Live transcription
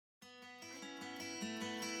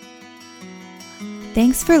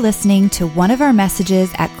Thanks for listening to one of our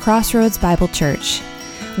messages at Crossroads Bible Church.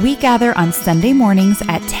 We gather on Sunday mornings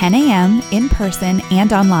at 10 a.m. in person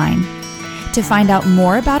and online. To find out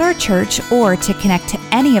more about our church or to connect to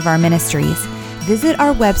any of our ministries, visit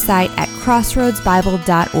our website at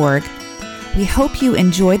crossroadsbible.org. We hope you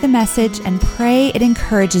enjoy the message and pray it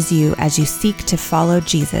encourages you as you seek to follow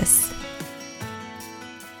Jesus.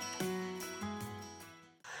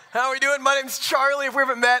 How are we doing? My name's Charlie. If we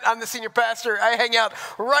haven't met, I'm the senior pastor. I hang out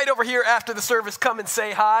right over here after the service. Come and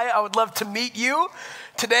say hi. I would love to meet you.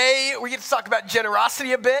 Today, we get to talk about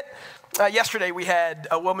generosity a bit. Yesterday, we had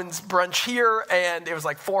a women's brunch here, and it was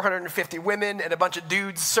like 450 women and a bunch of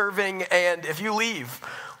dudes serving. And if you leave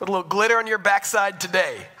with a little glitter on your backside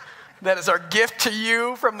today, that is our gift to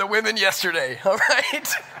you from the women yesterday, all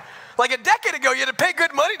right? Like a decade ago, you had to pay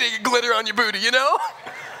good money to get glitter on your booty, you know?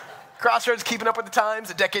 Crossroads, keeping up with the times,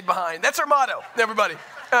 a decade behind. That's our motto, everybody.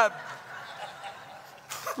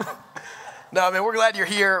 No, man, we're glad you're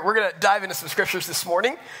here. We're going to dive into some scriptures this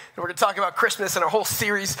morning, and we're going to talk about Christmas, and our whole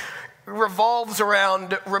series revolves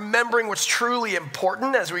around remembering what's truly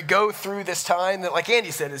important as we go through this time that, like Andy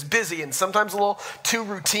said, is busy and sometimes a little too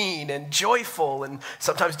routine and joyful and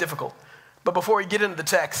sometimes difficult. But before we get into the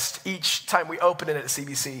text, each time we open it at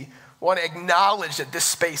CBC, we want to acknowledge that this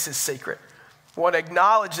space is sacred. We want to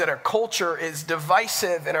acknowledge that our culture is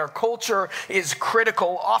divisive and our culture is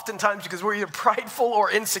critical, oftentimes because we're either prideful or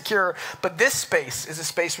insecure. But this space is a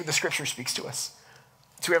space where the scripture speaks to us.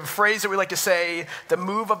 So we have a phrase that we like to say, the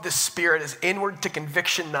move of the Spirit is inward to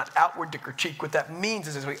conviction, not outward to critique. What that means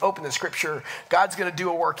is as we open the scripture, God's going to do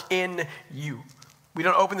a work in you. We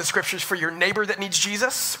don't open the scriptures for your neighbor that needs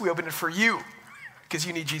Jesus. We open it for you because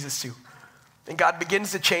you need Jesus too. And God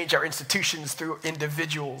begins to change our institutions through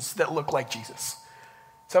individuals that look like Jesus.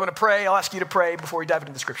 So I'm going to pray. I'll ask you to pray before we dive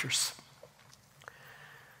into the scriptures.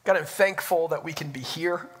 God, I'm thankful that we can be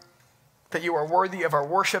here, that you are worthy of our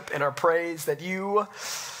worship and our praise, that you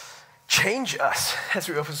change us as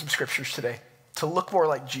we open some scriptures today to look more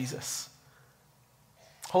like Jesus.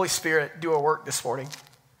 Holy Spirit, do a work this morning.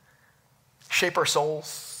 Shape our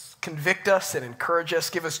souls, convict us and encourage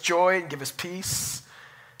us, give us joy and give us peace.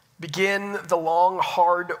 Begin the long,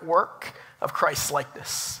 hard work of Christ's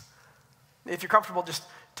likeness. If you're comfortable, just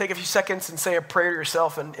take a few seconds and say a prayer to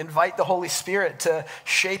yourself and invite the Holy Spirit to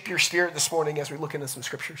shape your spirit this morning as we look into some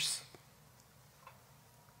scriptures.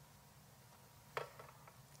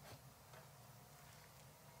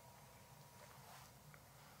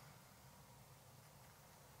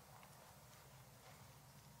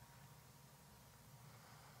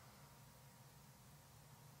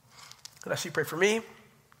 And I ask you to pray for me,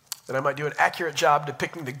 that I might do an accurate job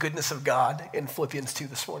depicting the goodness of God in Philippians 2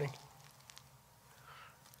 this morning.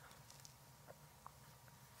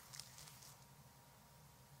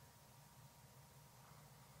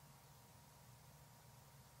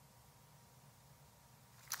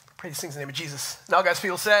 Pray these things in the name of Jesus. And all God's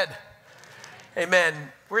people said, amen.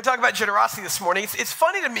 We're going to talk about generosity this morning. It's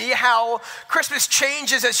funny to me how Christmas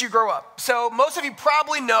changes as you grow up. So most of you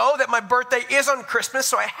probably know that my birthday is on Christmas,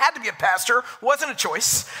 so I had to be a pastor. Wasn't a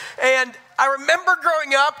choice. And I remember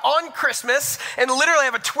growing up on Christmas, and literally I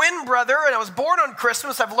have a twin brother, and I was born on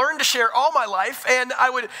Christmas. I've learned to share all my life, and I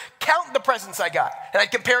would count the presents I got. And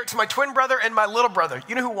I'd compare it to my twin brother and my little brother.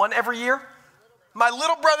 You know who won every year? My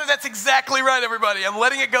little brother. That's exactly right, everybody. I'm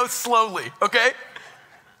letting it go slowly, okay?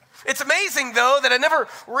 It's amazing, though, that I never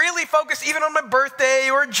really focused even on my birthday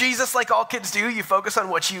or Jesus like all kids do. You focus on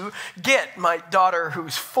what you get. My daughter,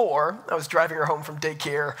 who's 4, I was driving her home from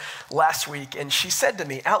daycare last week, and she said to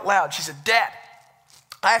me out loud, she said, "Dad,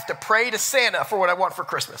 I have to pray to Santa for what I want for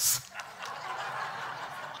Christmas."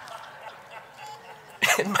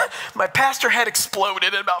 And my pastor head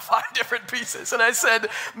exploded in about 5 different pieces. And I said,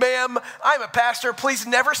 "Ma'am, I'm a pastor. Please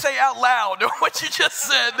never say out loud what you just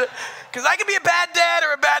said, because I can be a bad dad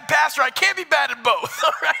or a bad pastor. I can't be bad at both,"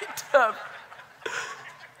 all right?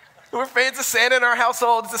 We're fans of Santa in our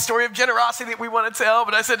household. It's a story of generosity that we want to tell.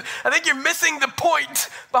 But I said, I think you're missing the point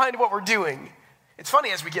behind what we're doing. It's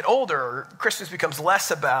funny, as we get older, Christmas becomes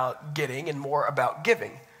less about getting and more about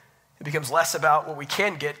giving. It becomes less about what we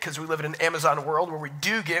can get because we live in an Amazon world where we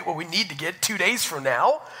do get what we need to get 2 days from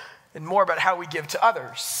now, and more about how we give to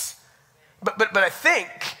others. But I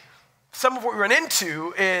think some of what we run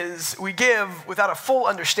into is we give without a full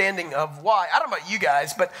understanding of why. I don't know about you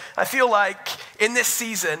guys, but I feel like in this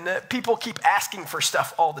season, people keep asking for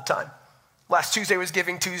stuff all the time. Last Tuesday was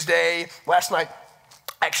Giving Tuesday. Last night,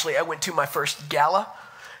 actually, I went to my first gala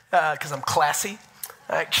because I'm classy.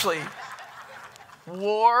 I actually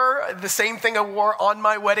wore the same thing I wore on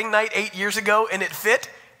my wedding night 8 years ago, and it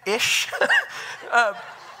fit-ish.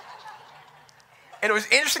 And it was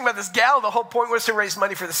interesting about this gal, the whole point was to raise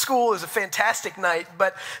money for the school. It was a fantastic night,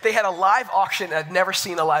 but they had a live auction. I'd never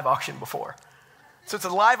seen a live auction before. So it's a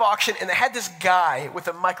live auction, and they had this guy with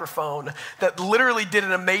a microphone that literally did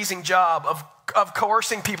an amazing job of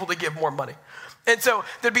coercing people to give more money. And so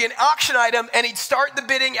there'd be an auction item, and he'd start the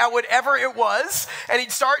bidding at whatever it was, and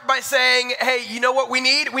he'd start by saying, hey, you know what we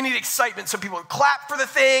need? We need excitement. So people would clap for the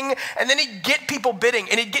thing, and then he'd get people bidding,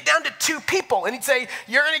 and he'd get down to 2 people, and he'd say,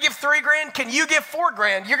 you're gonna give $3,000, can you give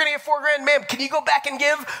 $4,000? You're gonna give $4,000, ma'am, can you go back and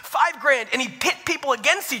give $5,000? And he'd pit people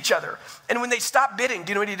against each other. And when they stopped bidding,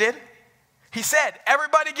 do you know what he did? He said,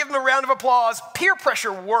 everybody give him a round of applause. Peer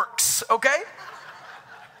pressure works, okay?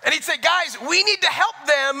 And he'd say, guys, we need to help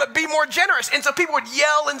them be more generous. And so people would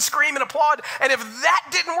yell and scream and applaud. And if that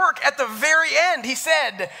didn't work, at the very end, he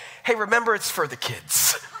said, hey, remember, it's for the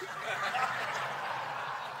kids.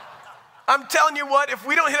 I'm telling you what, if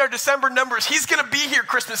we don't hit our December numbers, he's going to be here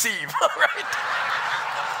Christmas Eve, all right?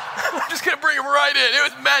 I'm just going to bring him right in.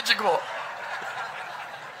 It was magical.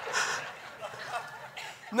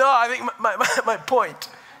 No, I think my point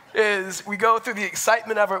is we go through the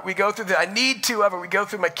excitement of it, we go through the I need to of it, we go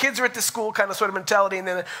through my kids are at the school kind of sort of mentality, and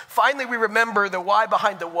then finally we remember the why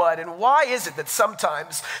behind the what. And why is it that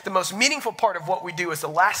sometimes the most meaningful part of what we do is the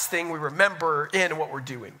last thing we remember in what we're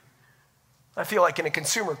doing? I feel like in a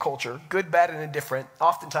consumer culture, good, bad, and indifferent,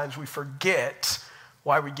 oftentimes we forget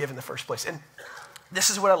why we give in the first place. And this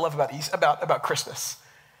is what I love about Christmas.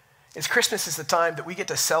 Christmas is the time that we get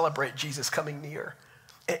to celebrate Jesus coming near.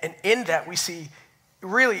 And in that we see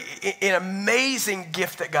really an amazing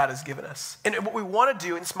gift that God has given us. And what we want to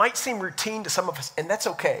do, and this might seem routine to some of us, and that's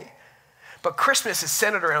okay, but Christmas is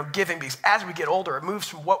centered around giving, because as we get older, it moves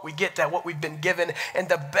from what we get to what we've been given. And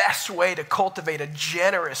the best way to cultivate a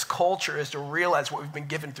generous culture is to realize what we've been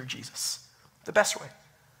given through Jesus. The best way.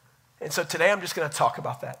 And so today I'm just going to talk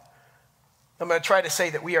about that. I'm going to try to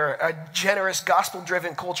say that we are a generous,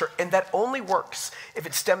 gospel-driven culture, and that only works if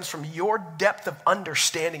it stems from your depth of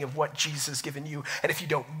understanding of what Jesus has given you. And if you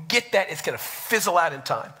don't get that, it's going to fizzle out in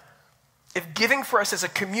time. If giving for us as a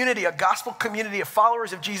community, a gospel community of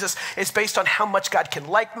followers of Jesus, is based on how much God can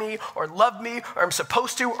like me or love me or I'm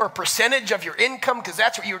supposed to, or a percentage of your income, because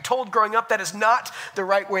that's what you were told growing up, that is not the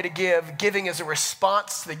right way to give. Giving is a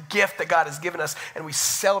response to the gift that God has given us, and we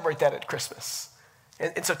celebrate that at Christmas.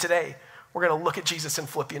 And so today, we're going to look at Jesus in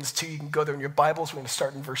Philippians 2. You can go there in your Bibles. We're going to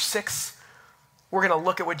start in verse 6. We're going to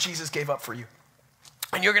look at what Jesus gave up for you.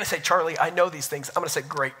 And you're going to say, Charlie, I know these things. I'm going to say,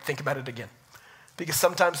 great, think about it again. Because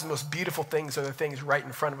sometimes the most beautiful things are the things right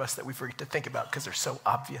in front of us that we forget to think about because they're so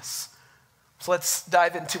obvious. So let's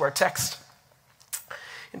dive into our text.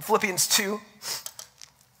 In Philippians 2,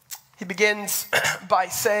 he begins by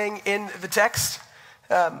saying in the text,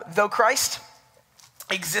 though Christ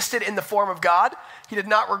existed in the form of God, he did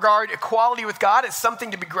not regard equality with God as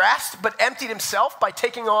something to be grasped, but emptied himself by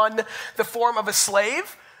taking on the form of a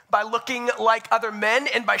slave, by looking like other men,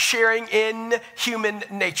 and by sharing in human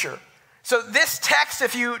nature. So this text,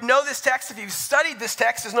 if you know this text, if you've studied this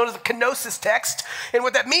text, is known as the kenosis text. And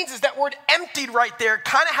what that means is that word emptied right there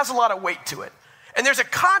kind of has a lot of weight to it. And there's a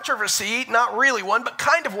controversy, not really one, but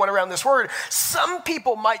kind of one around this word. Some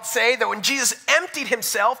people might say that when Jesus emptied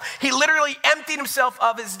himself, he literally emptied himself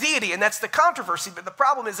of his deity, and that's the controversy. But the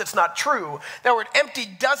problem is it's not true. That word empty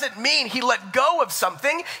doesn't mean he let go of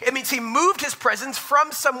something. It means he moved his presence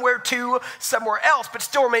from somewhere to somewhere else, but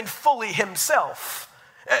still remained fully himself.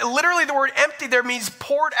 Literally, the word empty there means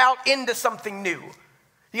poured out into something new.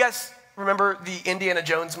 You guys remember the Indiana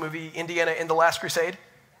Jones movie, Indiana and the Last Crusade?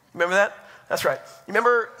 Remember that? That's right. You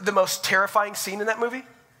remember the most terrifying scene in that movie? It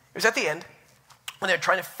was at the end when they're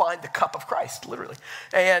trying to find the cup of Christ, literally,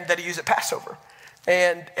 and that he used at Passover.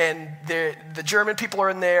 And the German people are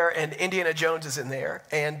in there, and Indiana Jones is in there,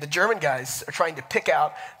 and the German guys are trying to pick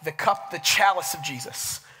out the cup, the chalice of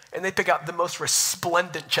Jesus. And they pick out the most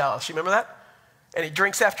resplendent chalice. You remember that? And he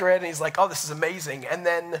drinks after it, and he's like, oh, this is amazing. And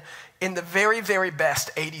then in the very, very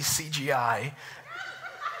best 80s CGI,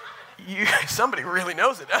 somebody really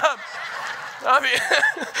knows it. I mean,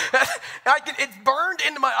 it's burned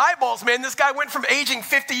into my eyeballs, man. This guy went from aging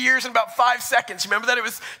 50 years in about 5 seconds. Remember that? It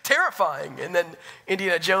was terrifying. And then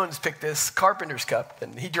Indiana Jones picked this carpenter's cup,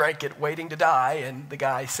 and he drank it waiting to die. And the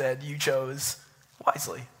guy said, you chose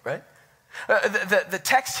wisely, right? The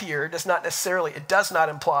text here does not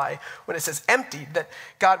imply when it says emptied that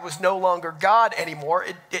God was no longer God anymore.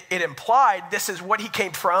 It implied this is what he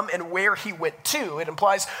came from and where he went to. It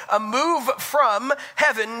implies a move from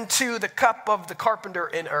heaven to the cup of the carpenter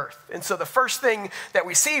in earth. And so the first thing that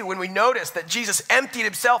we see when we notice that Jesus emptied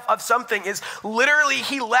himself of something is literally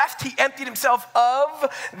he emptied himself of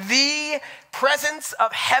the presence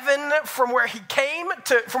of heaven from where he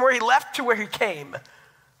left to where he came.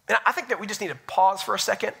 And I think that we just need to pause for a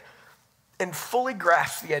second and fully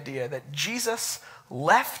grasp the idea that Jesus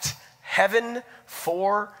left heaven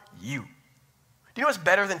for you. Do you know what's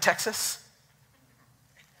better than Texas?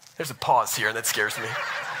 There's a pause here, and that scares me.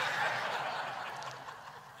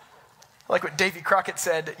 Like what Davy Crockett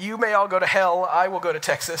said, you may all go to hell, I will go to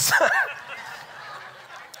Texas.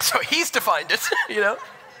 So he's defined it, you know?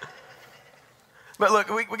 But look,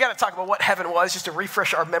 we got to talk about what heaven was just to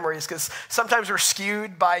refresh our memories, because sometimes we're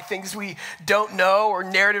skewed by things we don't know or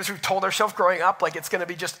narratives we've told ourselves growing up, like it's going to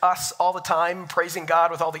be just us all the time praising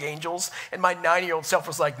God with all the angels. And my 9-year-old self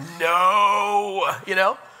was like, no, you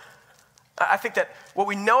know? I think that what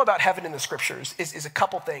we know about heaven in the scriptures is a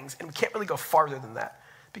couple things, and we can't really go farther than that.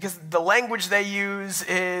 Because the language they use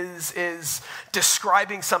is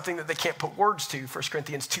describing something that they can't put words to, 1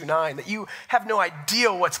 Corinthians 2:9, that you have no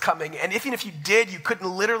idea what's coming. And even if you did, you couldn't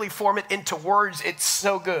literally form it into words. It's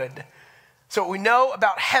so good. So what we know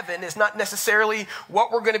about heaven is not necessarily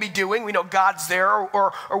what we're going to be doing. We know God's there,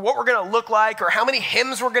 or what we're going to look like, or how many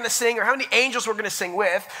hymns we're going to sing, or how many angels we're going to sing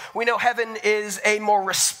with. We know heaven is a more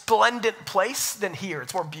resplendent place than here.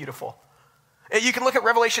 It's more beautiful. You can look at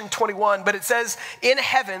Revelation 21, but it says in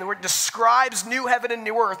heaven, where it describes new heaven and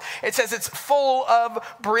new earth, it says it's full of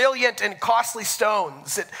brilliant and costly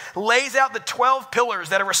stones. It lays out the 12 pillars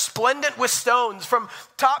that are resplendent with stones from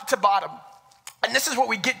top to bottom. And this is what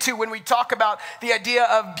we get to when we talk about the idea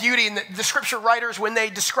of beauty. And the scripture writers, when they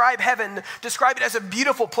describe heaven, describe it as a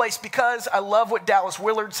beautiful place, because I love what Dallas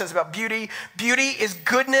Willard says about beauty. Beauty is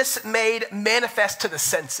goodness made manifest to the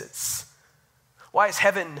senses. Why is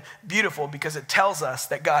heaven beautiful? Because it tells us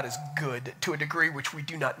that God is good to a degree which we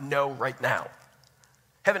do not know right now.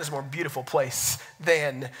 Heaven is a more beautiful place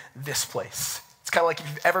than this place. It's kind of like if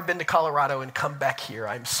you've ever been to Colorado and come back here.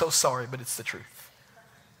 I'm so sorry, but it's the truth.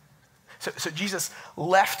 So Jesus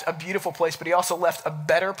left a beautiful place, but he also left a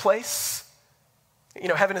better place. You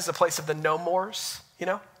know, heaven is a place of the no mores, you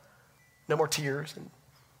know? No more tears and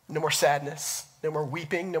no more sadness. No more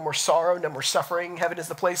weeping, no more sorrow, no more suffering. Heaven is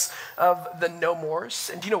the place of the no mores.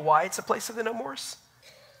 And do you know why it's a place of the no mores?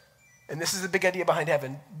 And this is the big idea behind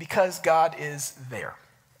heaven: because God is there.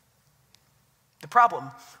 The problem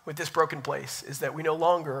with this broken place is that we no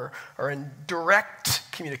longer are in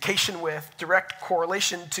direct communication with, direct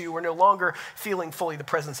correlation to, we're no longer feeling fully the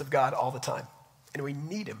presence of God all the time. And we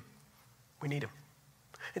need him. We need him.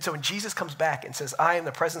 And so when Jesus comes back and says, I am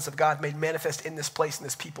the presence of God made manifest in this place and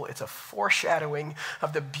this people, it's a foreshadowing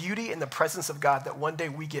of the beauty and the presence of God that one day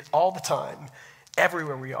we get all the time,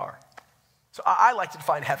 everywhere we are. So I like to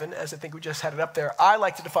define heaven, as I think we just had it up there, I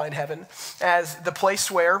like to define heaven as the place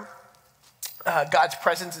where God's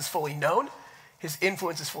presence is fully known, his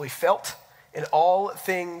influence is fully felt, and all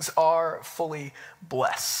things are fully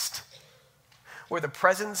blessed. Where the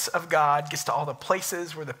presence of God gets to all the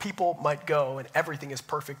places where the people might go, and everything is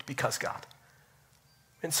perfect because God.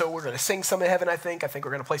 And so we're going to sing some in heaven, I think. I think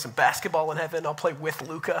we're going to play some basketball in heaven. I'll play with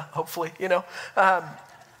Luca, hopefully, you know.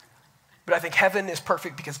 But I think heaven is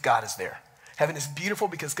perfect because God is there. Heaven is beautiful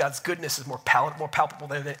because God's goodness is more palpable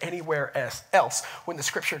there than anywhere else. When the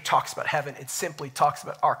scripture talks about heaven, it simply talks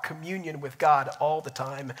about our communion with God all the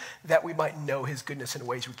time, that we might know his goodness in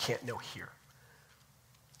ways we can't know here.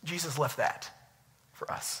 Jesus left that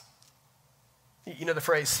for us. You know the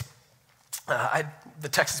phrase, the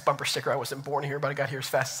Texas bumper sticker, I wasn't born here, but I got here as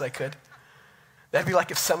fast as I could. That'd be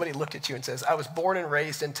like if somebody looked at you and says, I was born and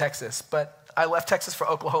raised in Texas, but I left Texas for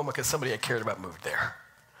Oklahoma because somebody I cared about moved there.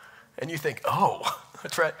 And you think, oh,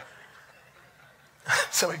 that's right.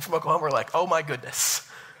 Somebody from Oklahoma are like, oh my goodness.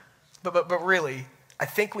 But really, I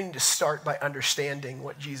think we need to start by understanding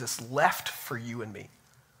what Jesus left for you and me.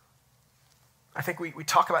 I think we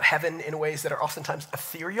talk about heaven in ways that are oftentimes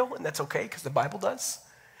ethereal, and that's okay because the Bible does.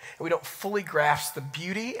 And we don't fully grasp the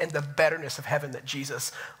beauty and the betterness of heaven that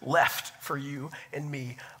Jesus left for you and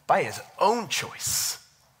me by his own choice.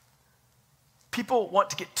 People want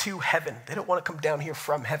to get to heaven. They don't want to come down here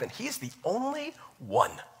from heaven. He is the only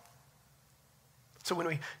one. So when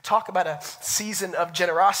we talk about a season of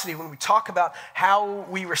generosity, when we talk about how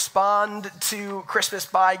we respond to Christmas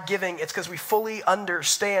by giving, it's because we fully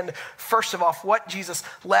understand, first of all, what Jesus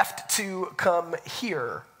left to come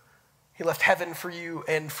here. He left heaven for you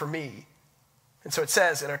and for me. And so it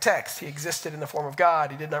says in our text, he existed in the form of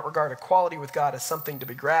God. He did not regard equality with God as something to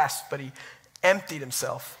be grasped, but he emptied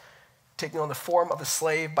himself, taking on the form of a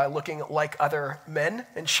slave by looking like other men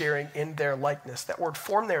and sharing in their likeness. That word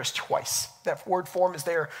form there is twice. That word form is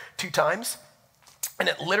there 2 times. And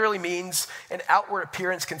it literally means an outward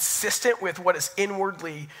appearance consistent with what is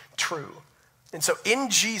inwardly true. And so in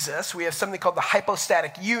Jesus, we have something called the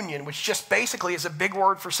hypostatic union, which just basically is a big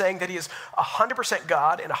word for saying that he is 100%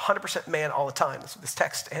 God and 100% man all the time. That's what this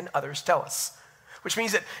text and others tell us. Which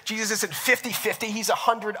means that Jesus isn't 50-50, he's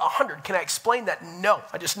 100-100. Can I explain that? No,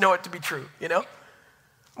 I just know it to be true, you know?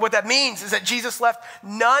 What that means is that Jesus left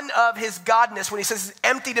none of his godness when he says he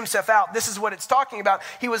emptied himself out. This is what it's talking about.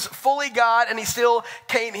 He was fully God and he still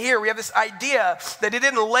came here. We have this idea that he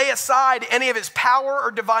didn't lay aside any of his power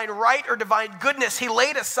or divine right or divine goodness. He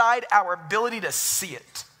laid aside our ability to see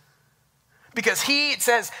it. Because he, it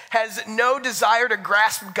says, has no desire to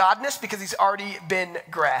grasp godness because he's already been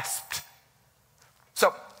grasped.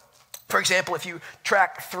 So, for example, if you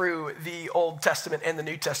track through the Old Testament and the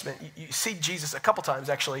New Testament, you see Jesus a couple times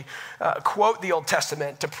actually quote the Old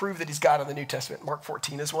Testament to prove that he's God in the New Testament. Mark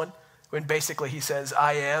 14 is one, when basically he says,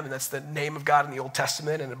 I am, and that's the name of God in the Old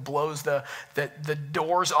Testament, and it blows the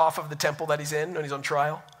doors off of the temple that he's in when he's on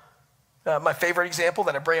trial. My favorite example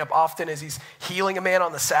that I bring up often is he's healing a man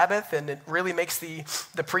on the Sabbath, and it really makes the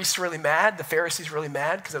priests really mad, the Pharisees really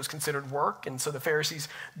mad, because it was considered work. And so the Pharisees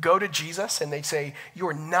go to Jesus and they say, you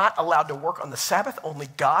are not allowed to work on the Sabbath, only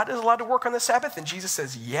God is allowed to work on the Sabbath. And Jesus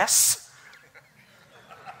says, yes.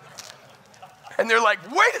 And they're like,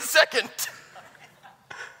 wait a second.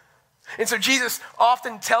 And so Jesus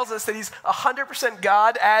often tells us that he's 100%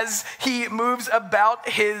 God as he moves about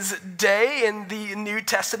his day in the New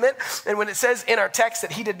Testament. And when it says in our text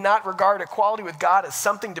that he did not regard equality with God as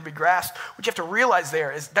something to be grasped, what you have to realize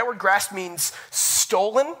there is that word grasp means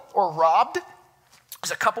stolen or robbed.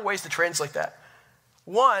 There's a couple ways to translate that.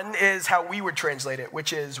 One is how we would translate it,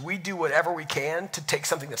 which is we do whatever we can to take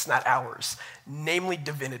something that's not ours, namely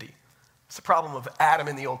divinity. It's the problem of Adam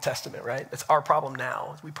in the Old Testament, right? It's our problem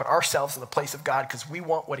now. We put ourselves in the place of God because we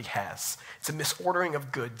want what he has. It's a misordering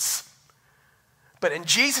of goods. But in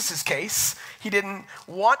Jesus' case, he didn't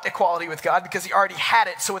want equality with God because he already had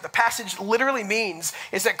it. So what the passage literally means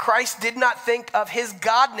is that Christ did not think of his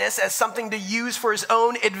godness as something to use for his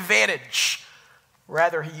own advantage.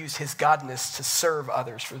 Rather, he used his godness to serve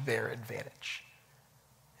others for their advantage.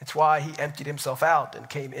 It's why he emptied himself out and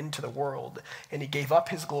came into the world, and he gave up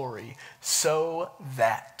his glory so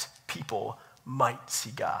that people might see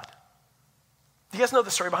God. Do you guys know the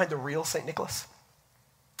story behind the real St. Nicholas?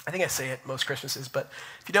 I think I say it most Christmases, but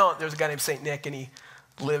if you don't, there's a guy named St. Nick, and he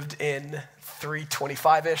lived in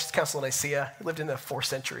 325-ish, the Council of Nicaea. He lived in the 4th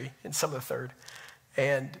century, in some of the 3rd.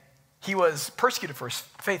 And he was persecuted for his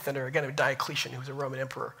faith under a guy named Diocletian, who was a Roman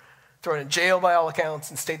emperor, thrown in jail by all accounts,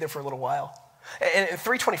 and stayed there for a little while. And in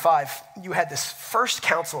 325, you had this first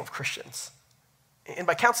council of Christians. And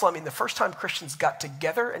by council, I mean the first time Christians got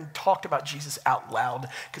together and talked about Jesus out loud,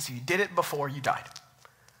 because if you did it before, you died.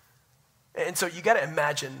 And so you got to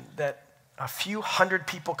imagine that a few hundred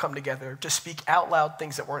people come together to speak out loud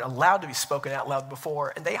things that weren't allowed to be spoken out loud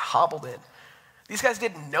before, and they hobbled in. These guys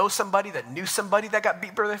didn't know somebody that knew somebody that got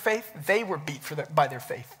beat by their faith. They were beat by their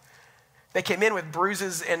faith. They came in with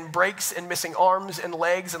bruises and breaks and missing arms and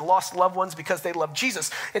legs and lost loved ones because they loved Jesus.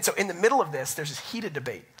 And so in the middle of this, there's this heated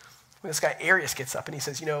debate. When this guy Arius gets up and he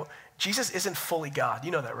says, Jesus isn't fully God.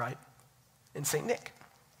 You know that, right? And St. Nick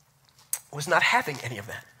was not having any of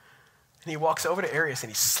that. And he walks over to Arius and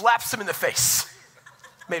he slaps him in the face.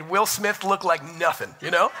 Made Will Smith look like nothing,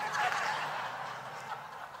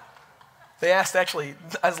 They asked, actually,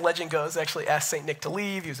 as legend goes, asked St. Nick to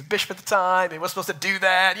leave. He was a bishop at the time. He wasn't supposed to do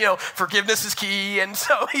that. Forgiveness is key. And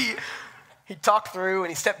so he talked through and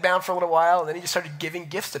he stepped down for a little while, and then he just started giving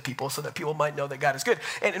gifts to people so that people might know that God is good.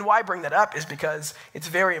 And why I bring that up is because it's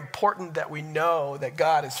very important that we know that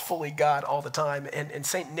God is fully God all the time. And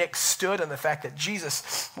St. Nick stood on the fact that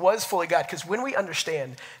Jesus was fully God, because when we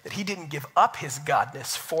understand that he didn't give up his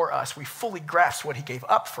godness for us, we fully grasp what he gave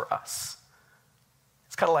up for us.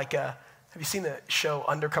 It's kind of like have you seen the show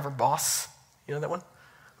Undercover Boss? You know that one?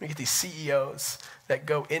 We get these CEOs that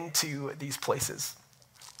go into these places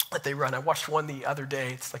that they run. I watched one the other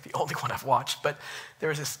day. It's like the only one I've watched. But there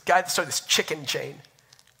was this guy that started this chicken chain.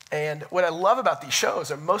 And what I love about these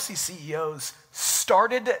shows are most of these CEOs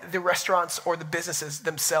started the restaurants or the businesses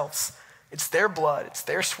themselves. It's their blood, it's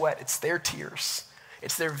their sweat, it's their tears.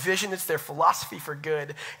 It's their vision, it's their philosophy for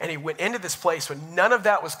good. And he went into this place when none of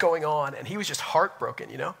that was going on, and he was just heartbroken,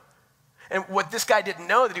 And what this guy didn't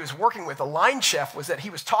know that he was working with, a line chef, was that he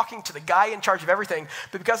was talking to the guy in charge of everything,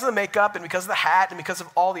 but because of the makeup and because of the hat and because of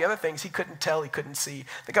all the other things, he couldn't tell, he couldn't see.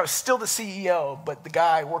 The guy was still the CEO, but the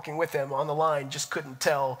guy working with him on the line just couldn't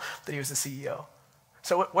tell that he was the CEO.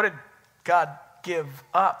 So what did God give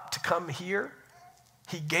up to come here?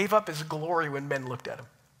 He gave up his glory when men looked at him.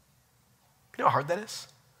 You know how hard that is?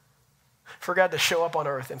 For God to show up on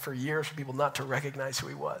earth and for years for people not to recognize who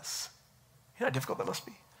he was. You know how difficult that must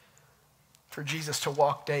be? For Jesus to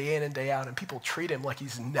walk day in and day out and people treat him like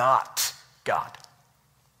he's not God.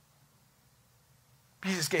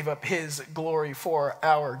 Jesus gave up his glory for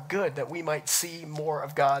our good, that we might see more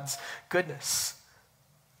of God's goodness.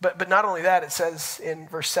 But not only that, it says in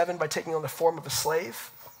verse 7, by taking on the form of a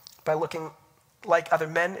slave, by looking like other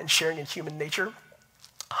men and sharing in human nature.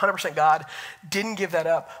 100% God, didn't give that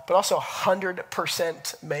up, but also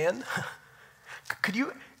 100% man. Could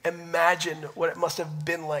you imagine what it must have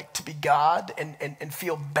been like to be God and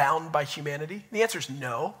feel bound by humanity? The answer is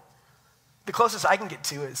no. The closest I can get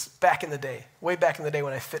to is back in the day, way back in the day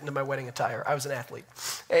when I fit into my wedding attire. I was an athlete.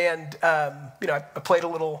 And, I played a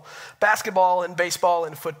little basketball and baseball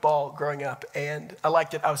and football growing up, and I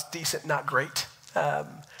liked it. I was decent, not great.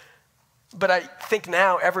 But I think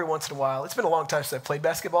now every once in a while, it's been a long time since I've played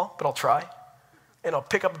basketball, but I'll try. And I'll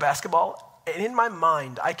pick up a basketball, and in my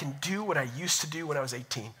mind, I can do what I used to do when I was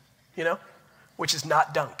 18, which is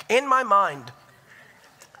not dunk. In my mind,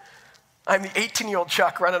 I'm the 18-year-old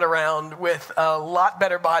Chuck running around with a lot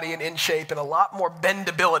better body and in shape and a lot more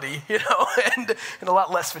bendability, and a lot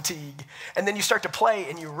less fatigue. And then you start to play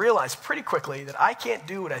and you realize pretty quickly that I can't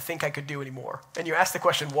do what I think I could do anymore. And you ask the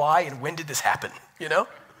question, why and when did this happen,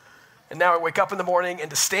 And now I wake up in the morning and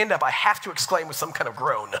to stand up, I have to exclaim with some kind of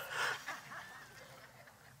groan.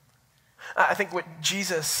 I think when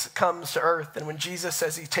Jesus comes to earth and when Jesus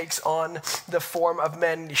says he takes on the form of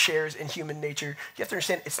men and he shares in human nature, you have to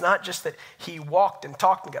understand it's not just that he walked and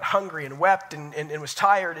talked and got hungry and wept and was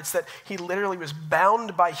tired. It's that he literally was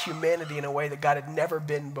bound by humanity in a way that God had never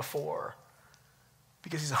been before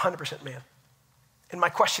because he's 100% man. And my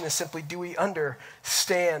question is simply, do we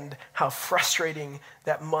understand how frustrating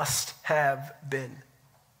that must have been?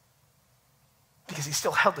 Because he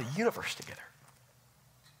still held the universe together.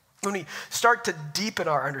 When we start to deepen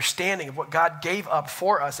our understanding of what God gave up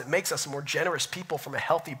for us, it makes us a more generous people from a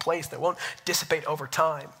healthy place that won't dissipate over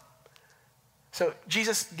time. So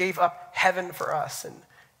Jesus gave up heaven for us, and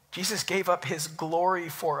Jesus gave up his glory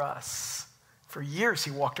for us. For years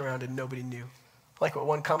he walked around and nobody knew. Like what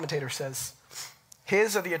one commentator says,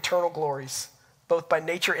 his are the eternal glories, both by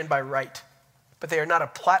nature and by right, but they are not a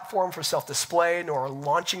platform for self-display nor a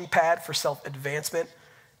launching pad for self-advancement.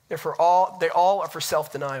 They all are for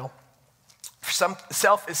self-denial.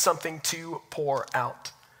 Self is something to pour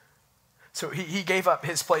out. So he gave up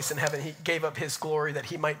his place in heaven. He gave up his glory that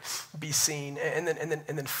he might be seen. And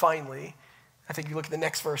then finally, I think you look at the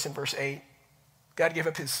next verse in verse 8. God gave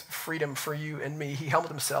up his freedom for you and me. He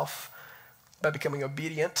humbled himself by becoming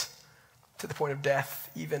obedient to the point of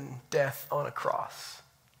death, even death on a cross.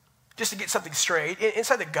 Just to get something straight,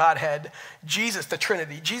 inside the Godhead, Jesus, the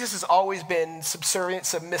Trinity, Jesus has always been subservient,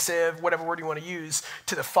 submissive, whatever word you want to use,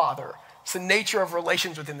 to the Father. It's the nature of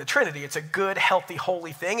relations within the Trinity. It's a good, healthy,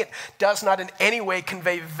 holy thing. It does not in any way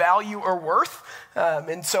convey value or worth.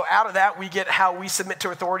 And so out of that, we get how we submit to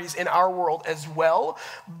authorities in our world as well.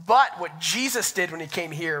 But what Jesus did when he came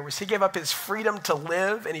here was he gave up his freedom to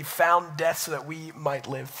live and he found death so that we might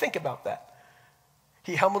live. Think about that.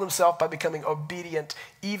 He humbled himself by becoming obedient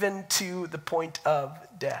even to the point of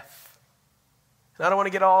death. And I don't want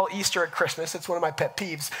to get all Easter at Christmas. It's one of my pet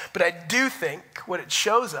peeves. But I do think what it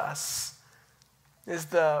shows us is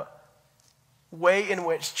the way in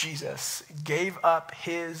which Jesus gave up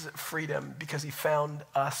his freedom because he found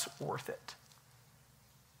us worth it.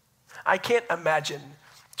 I can't imagine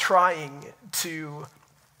trying to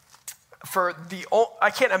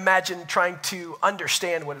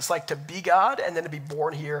understand what it's like to be God and then to be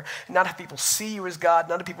born here and not have people see you as God,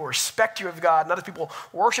 not have people respect you as God, not have people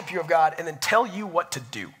worship you as God, and then tell you what to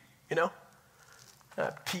do,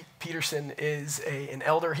 Pete Peterson is an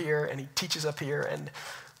elder here, and he teaches up here, and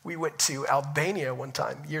we went to Albania one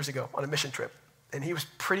time, years ago, on a mission trip, and he was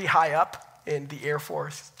pretty high up in the Air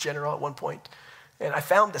Force general at one point, and I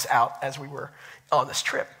found this out as we were on this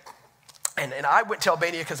trip. And I went to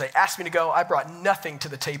Albania because they asked me to go. I brought nothing to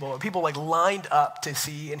the table. People lined up to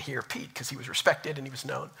see and hear Pete because he was respected and he was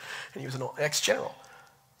known and he was an ex-general.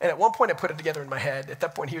 And at one point I put it together in my head. At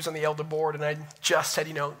that point he was on the elder board and I just had,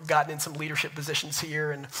 gotten in some leadership positions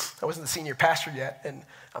here and I wasn't the senior pastor yet. And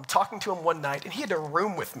I'm talking to him one night and he had a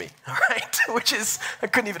room with me, all right? Which is, I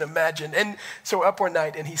couldn't even imagine. And so we're up one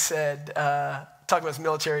night and he said, talking about his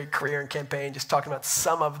military career and campaign, just talking about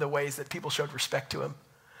some of the ways that people showed respect to him.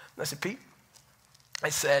 And I said, Pete, I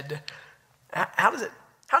said,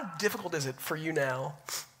 how difficult is it for you now,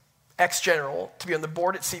 ex-general, to be on the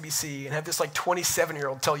board at CBC and have this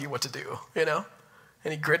 27-year-old tell you what to do,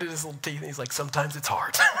 And he gritted his little teeth and he's like, sometimes it's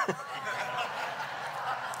hard.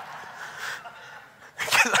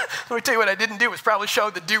 Let me tell you what I didn't do was probably show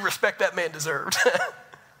the due respect that man deserved.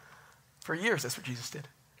 For years, that's what Jesus did.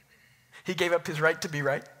 He gave up his right to be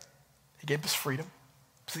right. He gave us freedom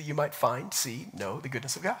so that you might find, see, know the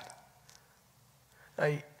goodness of God.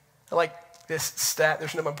 I like this stat.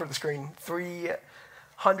 There's no one put on the screen.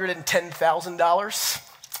 $310,000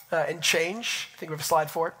 and change. I think we have a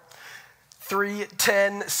slide for it.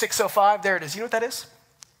 310,605. There it is. You know what that is?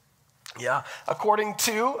 Yeah. According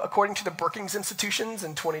to the Brookings Institutions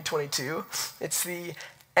in 2022, it's the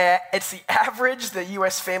average the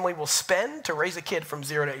U.S. family will spend to raise a kid from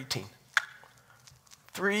 0 to 18.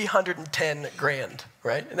 $310,000,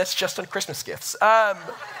 right? And that's just on Christmas gifts. No.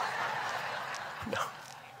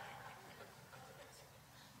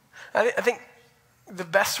 I think the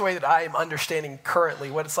best way that I am understanding currently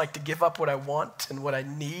what it's like to give up what I want and what I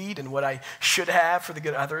need and what I should have for the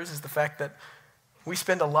good of others is the fact that we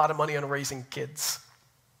spend a lot of money on raising kids.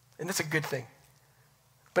 And that's a good thing.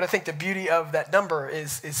 But I think the beauty of that number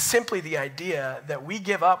is simply the idea that we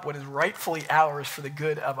give up what is rightfully ours for the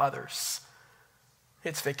good of others.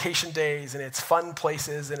 It's vacation days and it's fun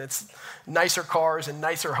places and it's nicer cars and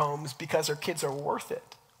nicer homes because our kids are worth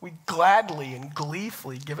it. We gladly and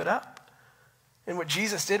gleefully give it up. And what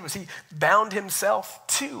Jesus did was he bound himself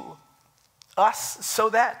to us so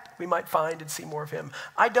that we might find and see more of him.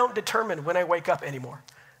 I don't determine when I wake up anymore.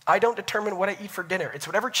 I don't determine what I eat for dinner. It's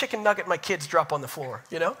whatever chicken nugget my kids drop on the floor,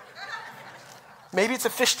 Maybe it's a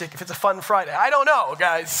fish stick if it's a fun Friday. I don't know,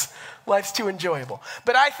 guys. Life's too enjoyable.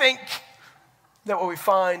 But I think that what we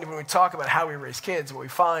find when we talk about how we raise kids, what we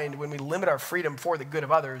find when we limit our freedom for the good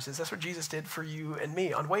of others is that's what Jesus did for you and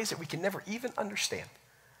me on ways that we can never even understand.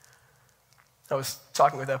 I was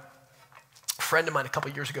talking with a friend of mine a couple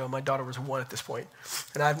of years ago. My daughter was 1 at this point,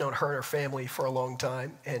 and I've known her and her family for a long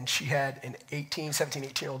time, and she had an 17,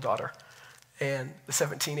 18-year-old daughter, and the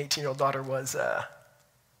 17, 18-year-old daughter was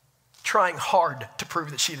trying hard to prove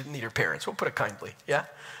that she didn't need her parents. We'll put it kindly, yeah?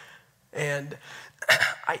 And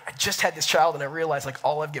I just had this child, and I realized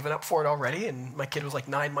all I've given up for it already, and my kid was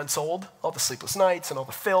 9 months old, all the sleepless nights and all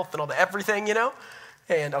the filth and all the everything,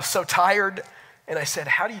 And I was so tired, and I said,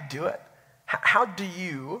 how do you do it? How do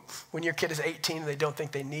you, when your kid is 18 and they don't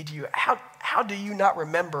think they need you, how do you not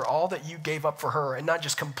remember all that you gave up for her and not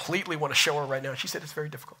just completely want to show her right now? She said, it's very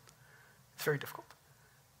difficult. It's very difficult.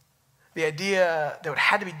 The idea that it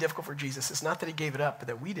had to be difficult for Jesus is not that he gave it up, but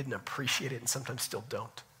that we didn't appreciate it and sometimes still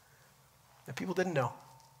don't. That people didn't know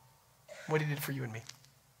what he did for you and me.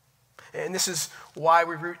 And this is why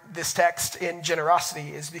we root this text in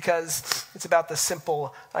generosity, is because it's about the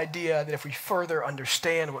simple idea that if we further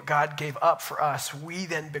understand what God gave up for us, we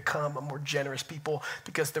then become a more generous people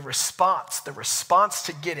because the response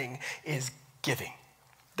to getting is giving.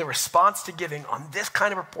 The response to giving on this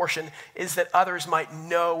kind of a portion is that others might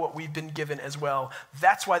know what we've been given as well.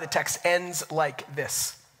 That's why the text ends like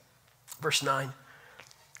this. Verse 9.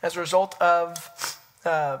 As a result of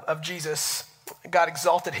Jesus, God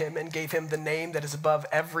exalted him and gave him the name that is above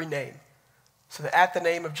every name, so that at the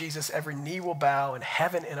name of Jesus, every knee will bow in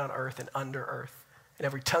heaven and on earth and under earth, and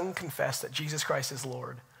every tongue confess that Jesus Christ is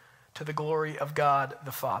Lord, to the glory of God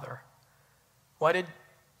the Father. Why did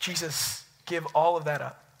Jesus give all of that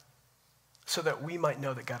up? So that we might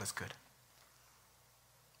know that God is good.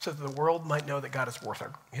 So that the world might know that God is worth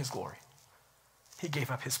his glory. He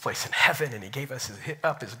gave up his place in heaven, and he gave us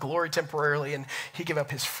up his glory temporarily, and he gave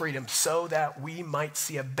up his freedom so that we might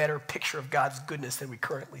see a better picture of God's goodness than we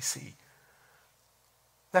currently see.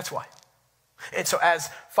 That's why. And so as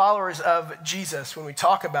followers of Jesus, when we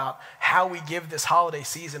talk about how we give this holiday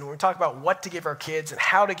season, when we talk about what to give our kids and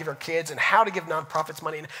how to give our kids and how to give nonprofits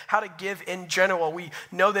money and how to give in general, we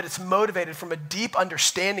know that it's motivated from a deep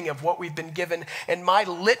understanding of what we've been given. And my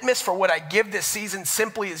litmus for what I give this season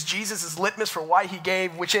simply is Jesus' litmus for why he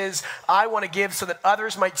gave, which is I want to give so that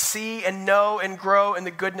others might see and know and grow in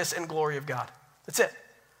the goodness and glory of God. That's it.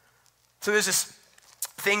 So there's this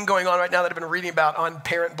thing going on right now that I've been reading about on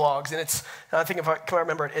parent blogs, and it's, I think if I can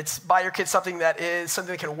remember it, it's buy your kids something that is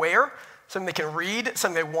something they can wear, something they can read,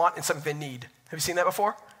 something they want, and something they need. Have you seen that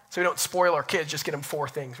before? So we don't spoil our kids, just get them 4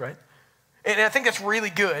 things, right? And I think that's really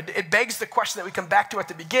good. It begs the question that we come back to at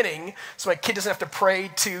the beginning, so my kid doesn't have to pray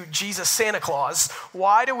to Jesus Santa Claus.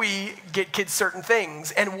 Why do we get kids certain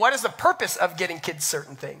things? And what is the purpose of getting kids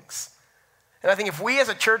certain things? And I think if we as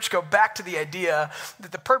a church go back to the idea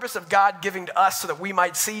that the purpose of God giving to us so that we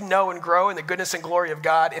might see, know, and grow in the goodness and glory of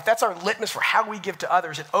God, if that's our litmus for how we give to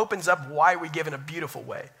others, it opens up why we give in a beautiful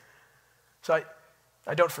way. So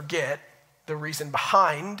I don't forget the reason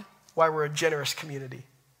behind why we're a generous community.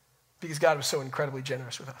 Because God was so incredibly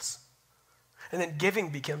generous with us. And then giving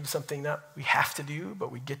becomes something that we have to do,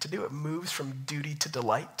 but we get to do. It moves from duty to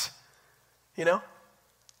delight. You know?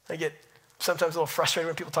 I get sometimes a little frustrated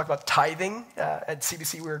when people talk about tithing. At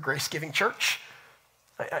CBC, we're a grace-giving church.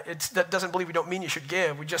 That doesn't believe we don't mean you should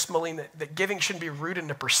give. We just believe that giving shouldn't be rooted in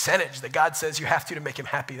a percentage that God says you have to make him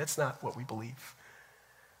happy. That's not what we believe.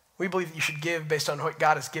 We believe that you should give based on what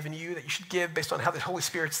God has given you, that you should give based on how the Holy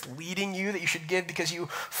Spirit's leading you, that you should give because you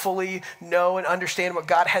fully know and understand what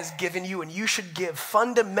God has given you, and you should give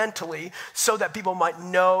fundamentally so that people might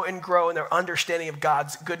know and grow in their understanding of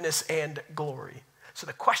God's goodness and glory. So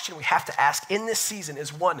the question we have to ask in this season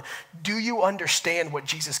is, 1, do you understand what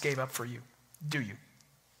Jesus gave up for you? Do you?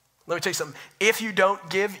 Let me tell you something. If you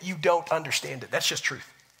don't give, you don't understand it. That's just truth.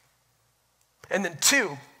 And then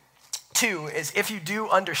 2 is, if you do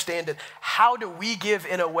understand it, how do we give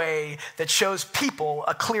in a way that shows people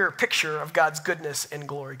a clearer picture of God's goodness and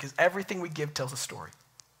glory? Because everything we give tells a story.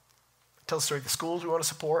 It tells the story of the schools we want to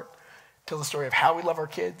support, it tells the story of how we love our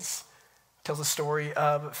kids, it tells the story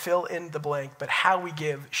of fill in the blank, but how we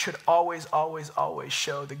give should always, always, always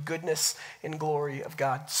show the goodness and glory of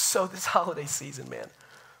God. So this holiday season, man,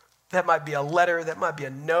 that might be a letter, that might be a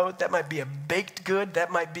note, that might be a baked good, that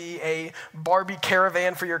might be a Barbie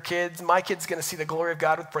caravan for your kids. My kid's gonna see the glory of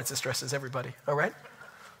God with princess dresses, everybody, all right?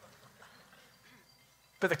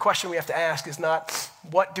 But the question we have to ask is not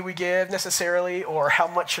what do we give necessarily or how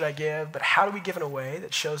much should I give, but how do we give in a way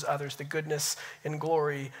that shows others the goodness and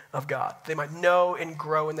glory of God? They might know and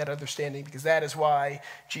grow in that understanding, because that is why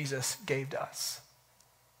Jesus gave to us.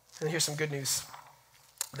 And here's some good news.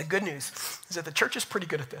 The good news is that the church is pretty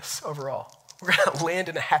good at this overall. We're going to land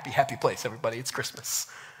in a happy, happy place, everybody. It's Christmas.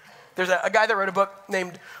 There's a guy that wrote a book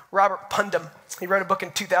named Robert Pundum. He wrote a book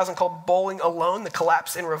in 2000 called Bowling Alone, The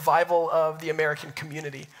Collapse and Revival of the American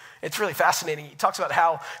Community. It's really fascinating. He talks about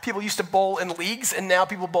how people used to bowl in leagues and now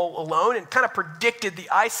people bowl alone, and kind of predicted the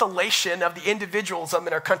isolation of the individualism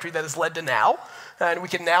in our country that has led to now. And we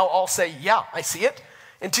can now all say, yeah, I see it.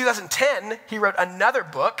 In 2010, he wrote another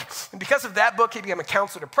book, and because of that book, he became a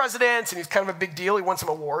counselor to presidents, and he's kind of a big deal. He won some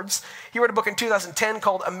awards. He wrote a book in 2010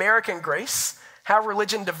 called American Grace, How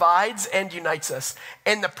Religion Divides and Unites Us.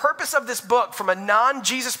 And the purpose of this book, from a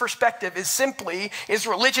non-Jesus perspective, is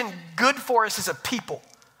religion good for us as a people?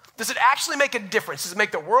 Does it actually make a difference? Does it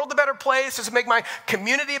make the world a better place? Does it make my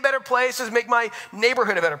community a better place? Does it make my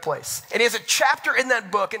neighborhood a better place? And he has a chapter in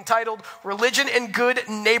that book entitled Religion and Good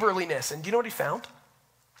Neighborliness. And do you know what he found?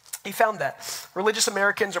 He found that religious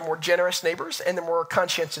Americans are more generous neighbors and they're more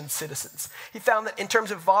conscientious citizens. He found that in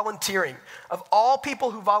terms of volunteering, of all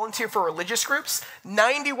people who volunteer for religious groups,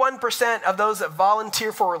 91% of those that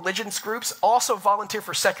volunteer for religious groups also volunteer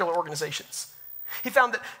for secular organizations. He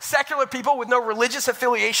found that secular people with no religious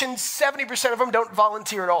affiliation, 70% of them don't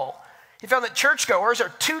volunteer at all. He found that churchgoers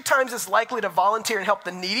are 2 times as likely to volunteer and help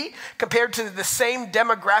the needy compared to the same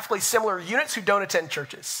demographically similar units who don't attend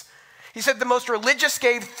churches. He said the most religious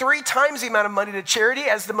gave 3 times the amount of money to charity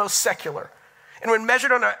as the most secular. And when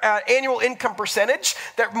measured on an annual income percentage,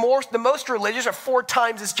 the most religious are 4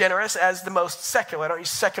 times as generous as the most secular. I don't use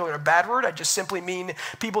secular in a bad word. I just simply mean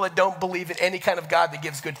people that don't believe in any kind of God that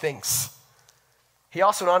gives good things. He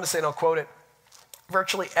also went on to say, and I'll quote it,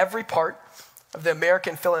 virtually every part of the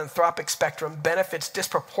American philanthropic spectrum benefits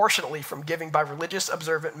disproportionately from giving by religious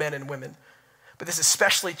observant men and women. But this is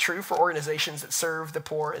especially true for organizations that serve the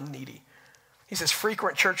poor and needy. He says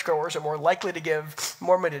frequent churchgoers are more likely to give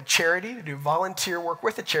more money to charity, to do volunteer work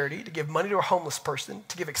with a charity, to give money to a homeless person,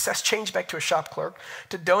 to give excess change back to a shop clerk,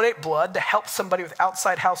 to donate blood, to help somebody with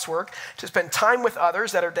outside housework, to spend time with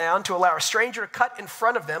others that are down, to allow a stranger to cut in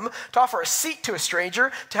front of them, to offer a seat to a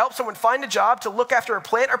stranger, to help someone find a job, to look after a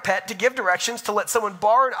plant or pet, to give directions, to let someone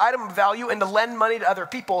borrow an item of value, and to lend money to other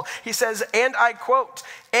people. He says, and I quote,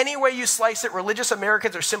 any way you slice it, religious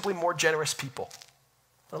Americans are simply more generous people.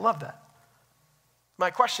 I love that. My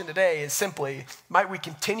question today is simply, might we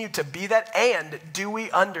continue to be that, and do we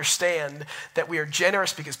understand that we are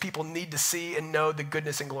generous because people need to see and know the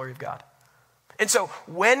goodness and glory of God? And so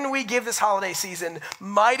when we give this holiday season,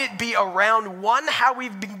 might it be around, one, how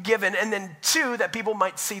we've been given, and then two, that people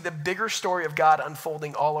might see the bigger story of God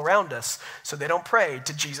unfolding all around us so they don't pray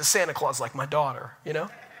to Jesus Santa Claus like my daughter, you know?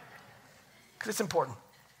 Because it's important.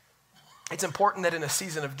 It's important that in a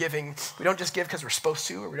season of giving, we don't just give because we're supposed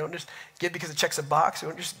to, or we don't just give because it checks a box, we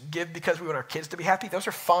don't just give because we want our kids to be happy. Those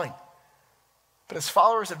are fine. But as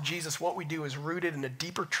followers of Jesus, what we do is rooted in a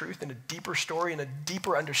deeper truth, in a deeper story, and a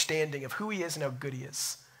deeper understanding of who he is and how good he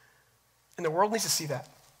is. And the world needs to see that.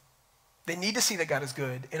 They need to see that God is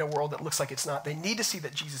good in a world that looks like it's not. They need to see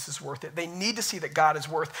that Jesus is worth it. They need to see that God is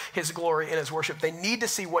worth his glory and his worship. They need to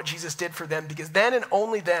see what Jesus did for them, because then and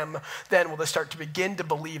only them, then will they start to begin to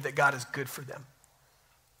believe that God is good for them.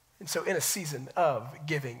 And so in a season of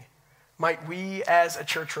giving, might we as a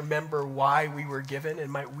church remember why we were given,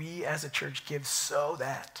 and might we as a church give so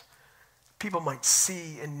that people might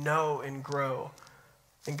see and know and grow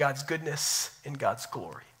in God's goodness and God's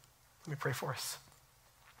glory. Let me pray for us.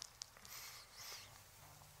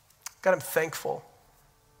 God, I'm thankful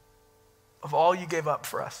of all you gave up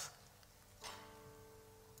for us.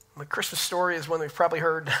 My Christmas story is one we've probably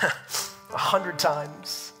heard 100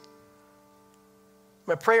 times.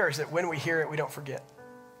 My prayer is that when we hear it, we don't forget.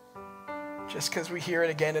 Just because we hear it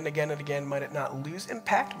again and again and again, might it not lose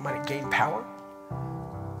impact? Might it gain power?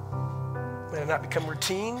 Might it not become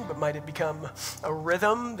routine, but might it become a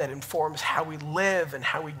rhythm that informs how we live and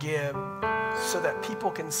how we give, so that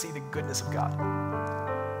people can see the goodness of God?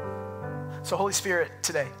 So Holy Spirit,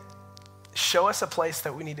 today, show us a place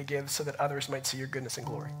that we need to give so that others might see your goodness and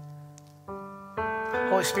glory.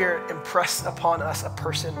 Holy Spirit, impress upon us a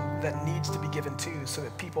person that needs to be given to so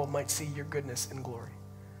that people might see your goodness and glory.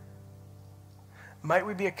 Might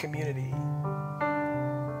we be a community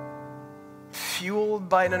fueled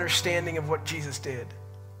by an understanding of what Jesus did,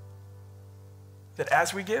 that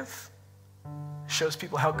as we give, shows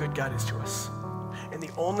people how good God is to us. And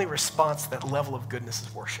the only response to that level of goodness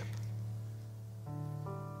is worship.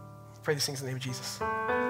 Pray these things in the name of Jesus.